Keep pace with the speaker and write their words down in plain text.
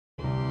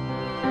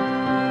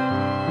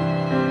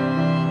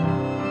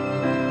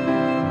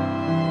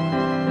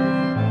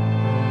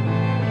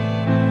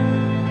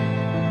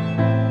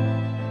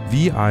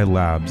VI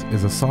Labs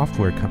is a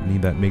software company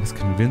that makes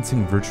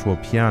convincing virtual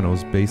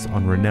pianos based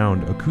on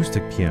renowned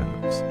acoustic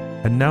pianos,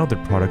 and now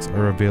their products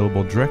are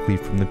available directly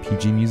from the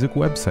PG Music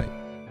website.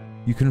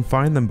 You can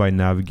find them by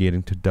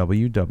navigating to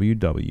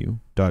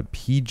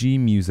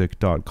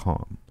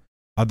www.pgmusic.com,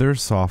 Other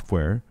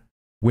Software,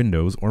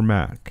 Windows or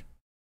Mac.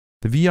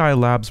 The VI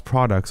Labs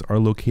products are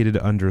located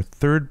under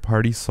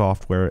Third-Party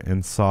Software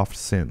and Soft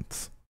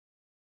Synths.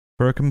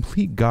 For a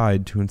complete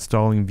guide to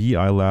installing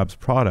VI Labs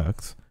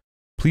products,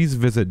 please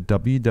visit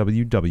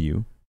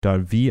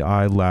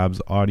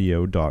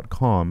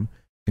www.vilabsaudio.com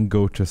and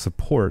go to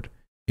Support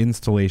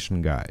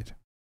Installation Guide.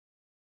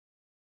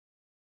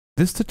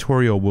 This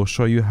tutorial will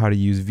show you how to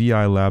use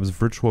VI Labs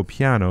virtual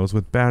pianos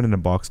with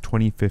Band-in-a-Box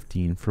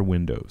 2015 for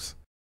Windows.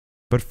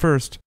 But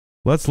first,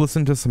 let's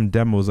listen to some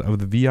demos of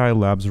the VI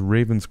Labs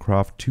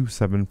Ravenscroft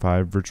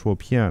 275 virtual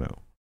piano.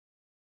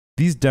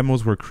 These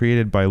demos were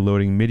created by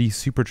loading MIDI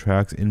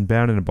SuperTracks in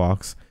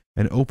Band-in-a-Box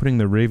and opening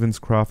the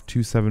Ravenscroft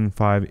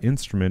 275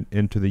 instrument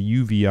into the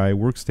UVI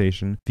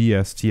Workstation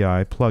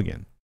VSTi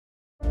plugin.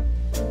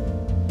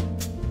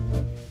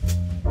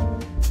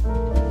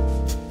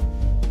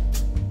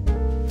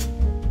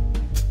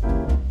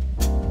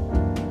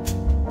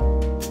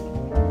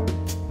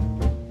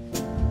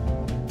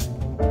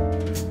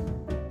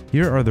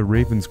 Here are the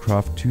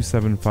Ravenscroft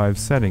 275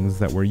 settings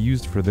that were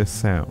used for this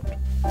sound.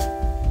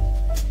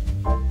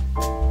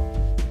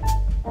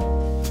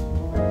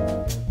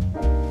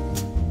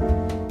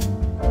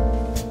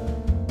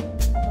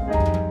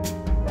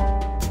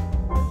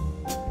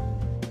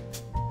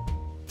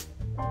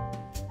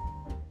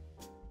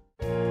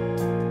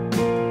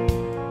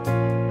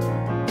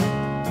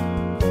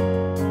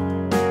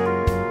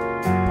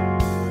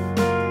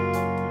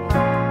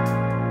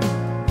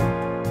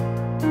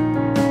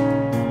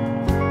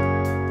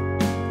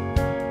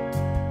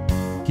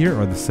 Here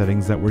are the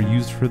settings that were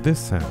used for this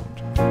sound.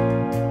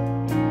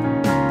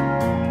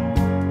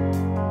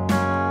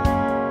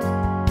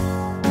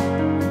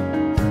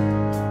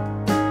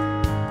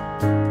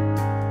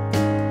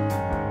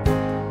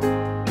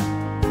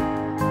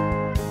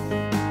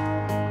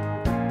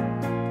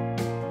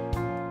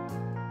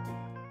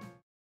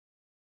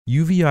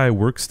 UVI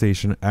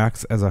Workstation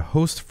acts as a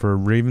host for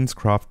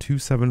Ravenscroft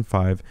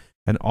 275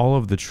 and all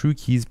of the True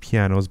Keys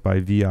pianos by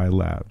VI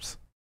Labs.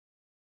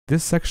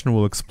 This section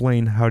will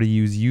explain how to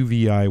use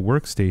UVI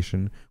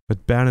Workstation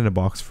with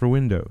Band-in-a-Box for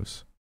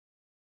Windows.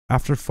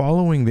 After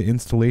following the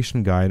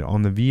installation guide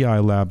on the VI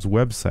Labs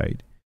website,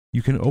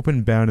 you can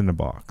open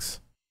Band-in-a-Box.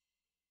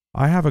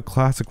 I have a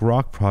classic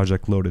rock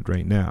project loaded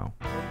right now.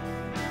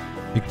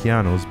 The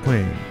piano is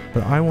playing,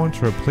 but I want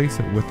to replace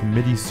it with a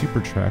MIDI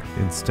SuperTrack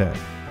instead.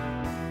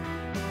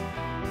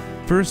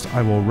 First,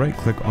 I will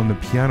right-click on the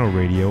piano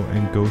radio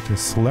and go to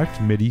Select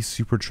MIDI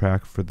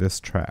SuperTrack for this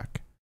track.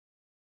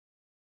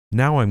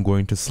 Now I'm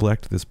going to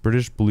select this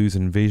British Blues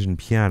Invasion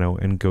piano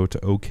and go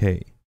to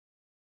OK.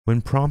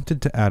 When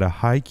prompted to add a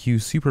high Q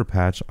super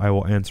patch, I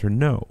will answer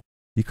no,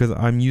 because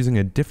I'm using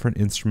a different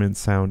instrument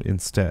sound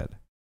instead.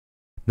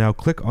 Now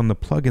click on the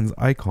plugins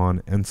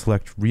icon and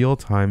select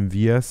Real-Time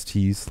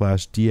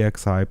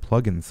VST/DXI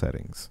plugin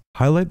settings.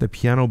 Highlight the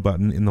piano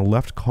button in the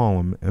left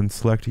column and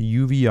select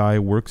UVI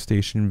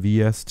Workstation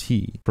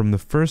VST from the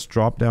first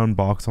drop-down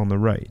box on the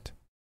right.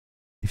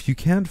 If you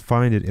can't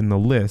find it in the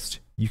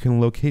list, you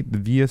can locate the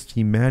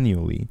VST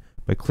manually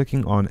by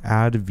clicking on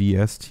Add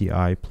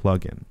VSTi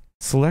plugin.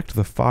 Select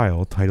the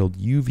file titled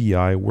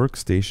UVI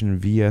Workstation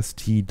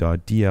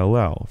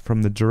VST.dll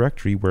from the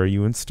directory where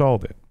you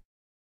installed it.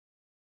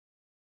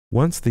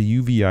 Once the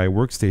UVI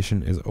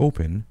Workstation is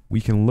open,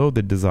 we can load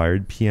the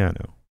desired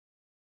piano.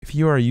 If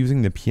you are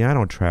using the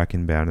piano track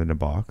in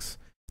Band-in-a-Box,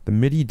 the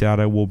MIDI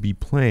data will be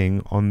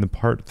playing on the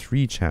Part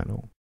 3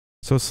 channel,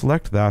 so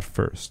select that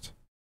first.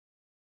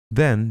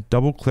 Then,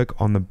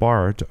 double-click on the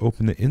bar to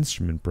open the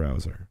instrument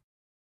browser.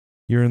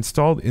 Your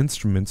installed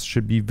instruments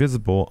should be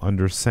visible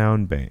under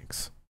Sound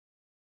Banks.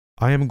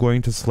 I am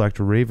going to select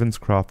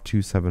Ravenscroft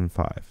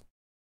 275.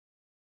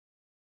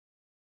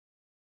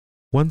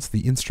 Once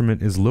the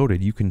instrument is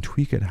loaded, you can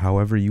tweak it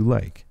however you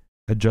like,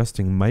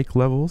 adjusting mic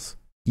levels,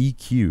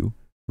 EQ,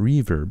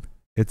 reverb,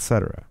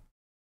 etc.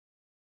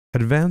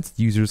 Advanced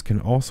users can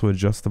also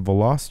adjust the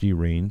velocity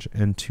range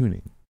and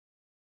tuning.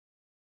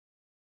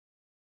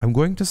 I'm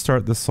going to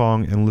start the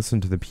song and listen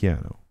to the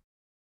piano.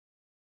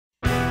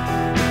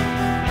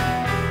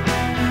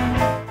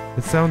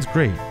 It sounds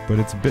great, but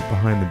it's a bit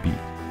behind the beat.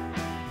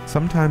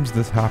 Sometimes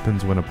this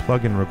happens when a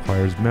plugin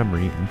requires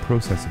memory and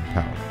processing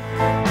power.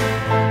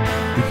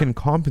 We can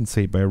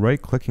compensate by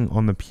right-clicking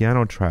on the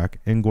piano track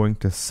and going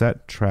to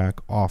Set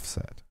Track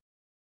Offset.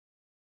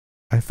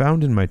 I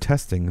found in my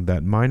testing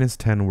that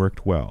 -10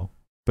 worked well,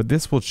 but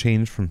this will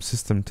change from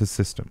system to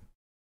system.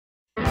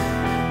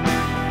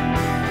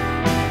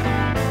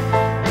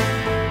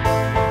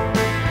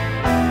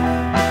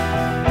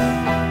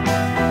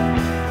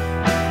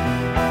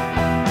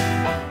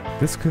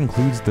 This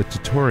concludes the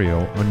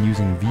tutorial on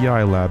using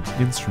VI Labs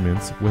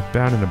instruments with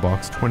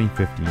Band-in-a-Box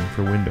 2015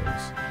 for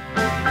Windows.